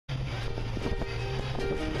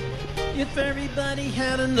If everybody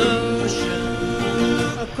had an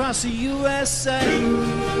ocean across the USA,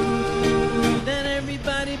 then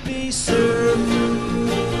everybody be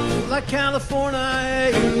surfing like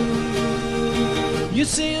California. You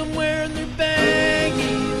see them wearing their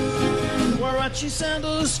baggy Warachi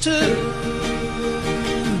sandals too,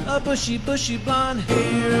 a bushy blonde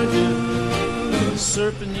hairdo,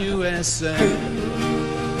 surfing USA.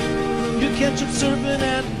 You catch them surfing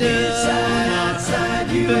at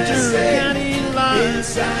Ventura County line,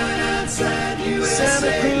 Santa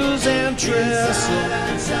Cruz and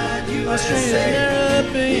Trestle,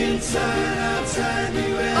 Australia, Caribbean,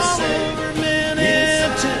 all over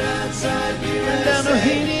Manhattan, and down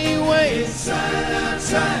Tahiti way.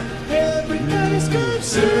 Everybody's going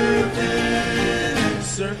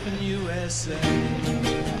surfing USA.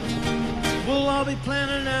 We'll all be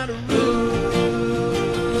planning out a route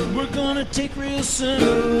we're gonna take real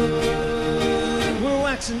soon. We're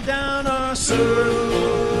waxing down our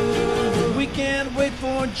surf. We can't wait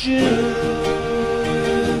for June.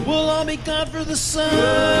 We'll all be gone for the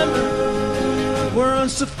summer. We're on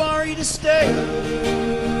safari to stay.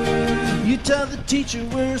 You tell the teacher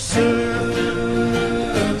we're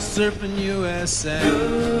surfing USA.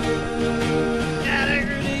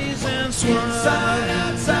 Categories and swans,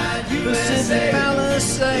 Pacific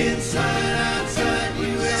Palisades,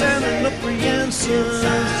 Santa Lupe and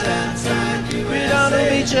Sunset, Redondo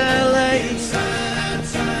Beach, LA,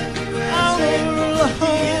 all over La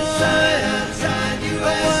Jolla,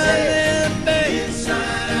 Hawaii Bay.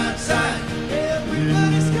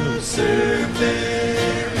 Everybody's going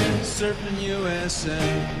surfing USA.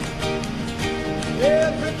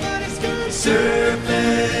 Everybody's going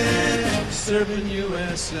surfing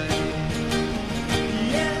USA.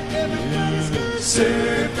 Yeah, everybody's going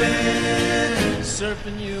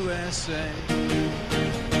surfing USA.